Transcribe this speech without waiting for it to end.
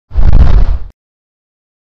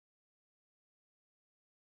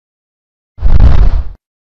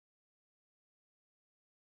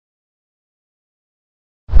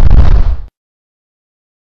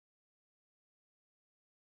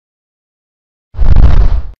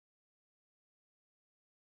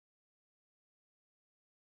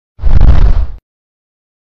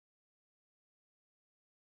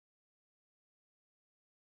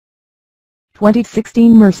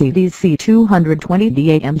2016 Mercedes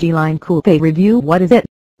C220d AMG Line Coupé Review. What is it?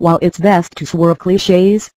 While it's best to swerve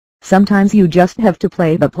cliches, sometimes you just have to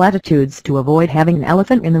play the platitudes to avoid having an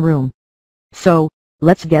elephant in the room. So,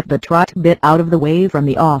 let's get the trot bit out of the way from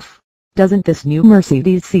the off. Doesn't this new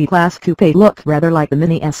Mercedes C-Class Coupé look rather like the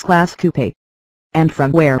mini S-Class Coupé? And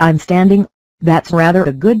from where I'm standing, that's rather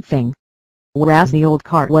a good thing. Whereas the old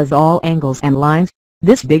car was all angles and lines,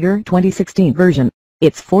 this bigger 2016 version,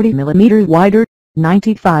 it's 40 mm wider,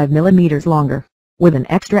 95 mm longer, with an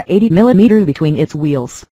extra 80 mm between its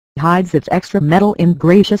wheels, hides its extra metal in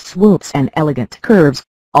gracious swoops and elegant curves,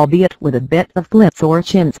 albeit with a bit of glitz or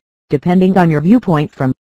chintz, depending on your viewpoint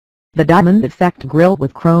from the diamond effect grille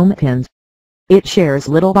with chrome pins. It shares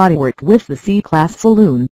little bodywork with the C-Class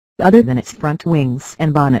saloon, other than its front wings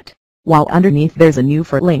and bonnet, while underneath there's a new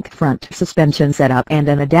four-link front suspension setup and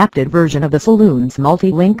an adapted version of the saloon's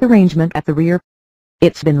multi-link arrangement at the rear.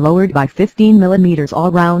 It's been lowered by 15 mm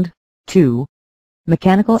all round, 2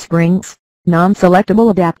 mechanical springs, non-selectable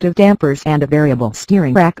adaptive dampers and a variable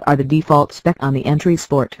steering rack are the default spec on the entry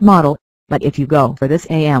sport model, but if you go for this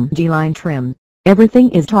AMG line trim, everything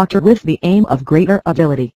is tauter with the aim of greater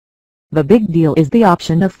agility. The big deal is the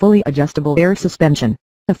option of fully adjustable air suspension,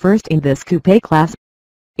 the first in this coupe class.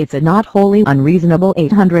 It's a not wholly unreasonable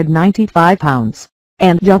 £895,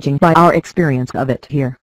 and judging by our experience of it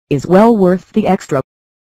here, is well worth the extra.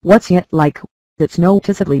 What's it like? It's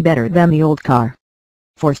noticeably better than the old car.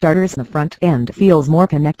 For starters, the front end feels more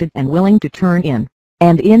connected and willing to turn in,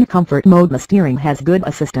 and in comfort mode the steering has good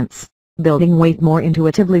assistance, building weight more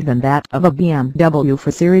intuitively than that of a BMW for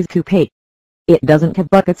Series Coupé. It doesn't have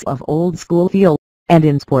buckets of old-school feel, and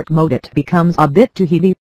in sport mode it becomes a bit too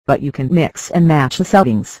heavy, but you can mix and match the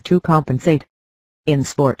settings to compensate. In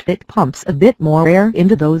sport it pumps a bit more air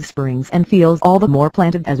into those springs and feels all the more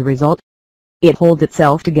planted as a result. It holds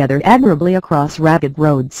itself together admirably across ragged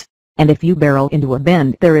roads, and if you barrel into a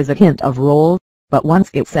bend there is a hint of roll, but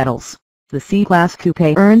once it settles, the C-Class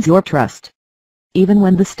Coupé earns your trust. Even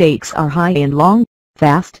when the stakes are high in long,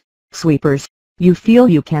 fast sweepers, you feel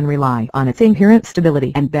you can rely on its inherent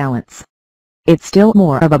stability and balance. It's still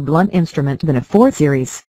more of a blunt instrument than a 4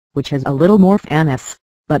 Series, which has a little more finesse,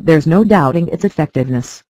 but there's no doubting its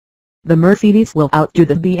effectiveness. The Mercedes will outdo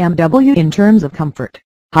the BMW in terms of comfort,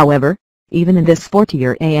 however, even in this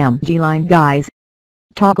sportier AMG line guise.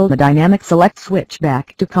 Toggle the dynamic select switch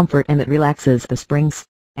back to comfort and it relaxes the springs,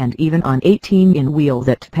 and even on 18-in wheels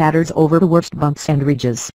it patters over the worst bumps and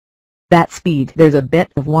ridges. That speed there's a bit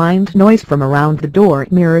of whined noise from around the door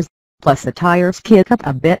mirrors, plus the tires kick up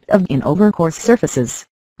a bit of in over coarse surfaces,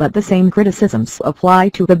 but the same criticisms apply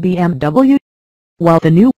to the BMW. While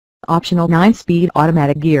the new, optional 9-speed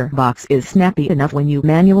automatic gearbox is snappy enough when you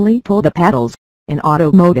manually pull the paddles, in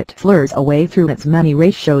auto mode it flurs away through its many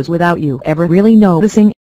ratios without you ever really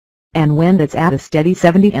noticing. And when it's at a steady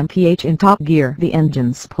 70 mph in top gear the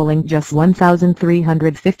engine's pulling just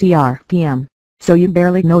 1,350 rpm, so you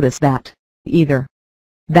barely notice that, either.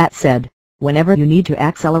 That said, whenever you need to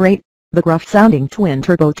accelerate, the gruff-sounding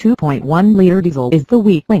twin-turbo 2.1-liter diesel is the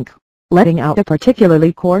weak link, letting out a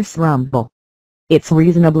particularly coarse rumble. It's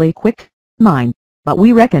reasonably quick, but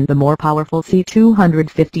we reckon the more powerful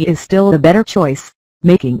C250 is still the better choice,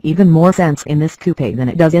 making even more sense in this coupe than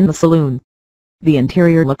it does in the saloon. The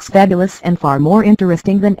interior looks fabulous and far more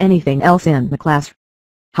interesting than anything else in the class.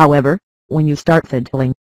 However, when you start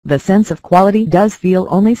fiddling, the sense of quality does feel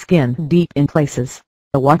only skin deep in places.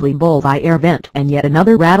 A wobbly bullseye air vent and yet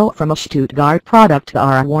another rattle from a Stuttgart product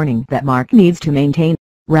are a warning that Mark needs to maintain,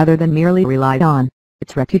 rather than merely rely on,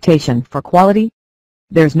 its reputation for quality.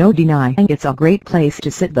 There's no denying it's a great place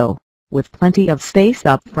to sit though, with plenty of space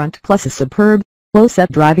up front plus a superb,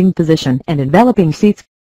 close-up driving position and enveloping seats.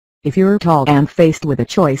 If you're tall and faced with a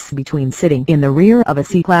choice between sitting in the rear of a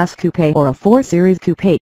C-Class Coupé or a 4 Series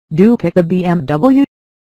Coupé, do pick the BMW.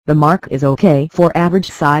 The Mark is okay for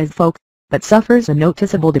average-sized folk, but suffers a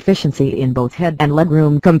noticeable deficiency in both head and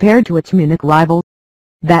legroom compared to its Munich rival.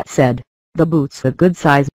 That said, the boot's a good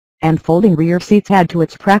size, and folding rear seats add to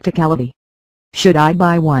its practicality. Should I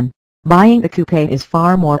buy one? Buying the coupe is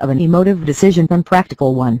far more of an emotive decision than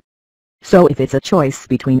practical one. So if it's a choice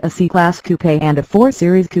between a C-Class Coupe and a 4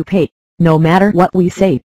 Series Coupe, no matter what we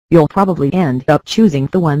say, you'll probably end up choosing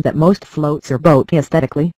the one that most floats your boat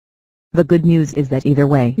aesthetically. The good news is that either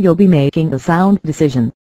way you'll be making a sound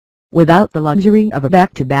decision. Without the luxury of a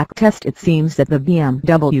back-to-back test it seems that the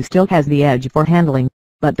BMW still has the edge for handling,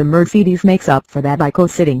 but the Mercedes makes up for that by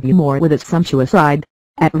cosseting you more with its sumptuous ride,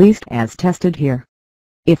 at least as tested here.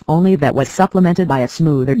 If only that was supplemented by a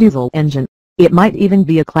smoother diesel engine, it might even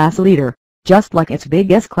be a class leader, just like its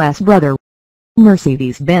big S-Class brother.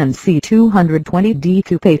 Mercedes-Benz C220d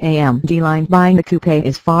Coupé AMG line. Buying a Coupé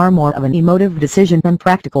is far more of an emotive decision than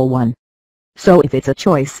practical one. So if it's a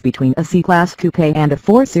choice between a C-Class Coupé and a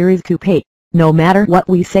 4 Series Coupé, no matter what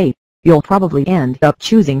we say, you'll probably end up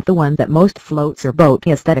choosing the one that most floats your boat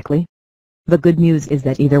aesthetically. The good news is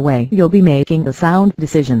that either way you'll be making a sound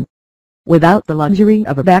decision. Without the luxury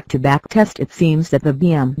of a back-to-back test, it seems that the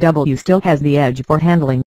BMW still has the edge for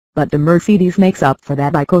handling, but the Mercedes makes up for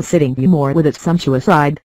that by cosseting you more with its sumptuous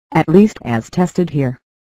ride, at least as tested here.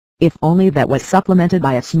 If only that was supplemented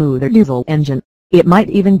by a smoother diesel engine, it might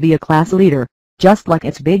even be a class leader, just like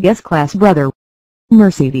its big S-Class brother.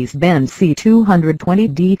 Mercedes-Benz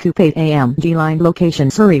C220d Coupé AMG line.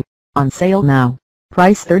 Location: Surrey. On sale now.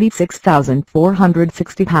 Price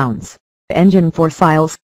 £36,460. Engine 4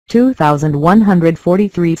 styles,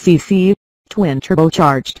 2143 cc, twin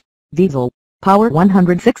turbocharged, diesel. Power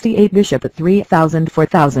 168 Bishop at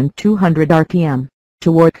 4,200 rpm.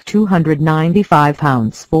 Torque 295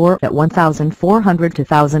 pounds-4 at 1,400 to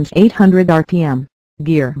 1,800 rpm.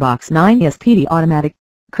 Gearbox 9-speed automatic.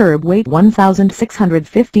 Curb weight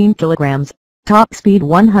 1,615 kilograms. Top speed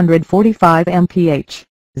 145 mph.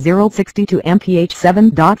 0-62 mph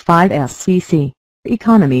 7.5 scc.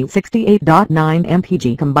 Economy 68.9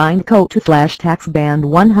 mpg. Combined CO2/tax band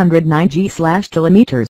 109 g/km.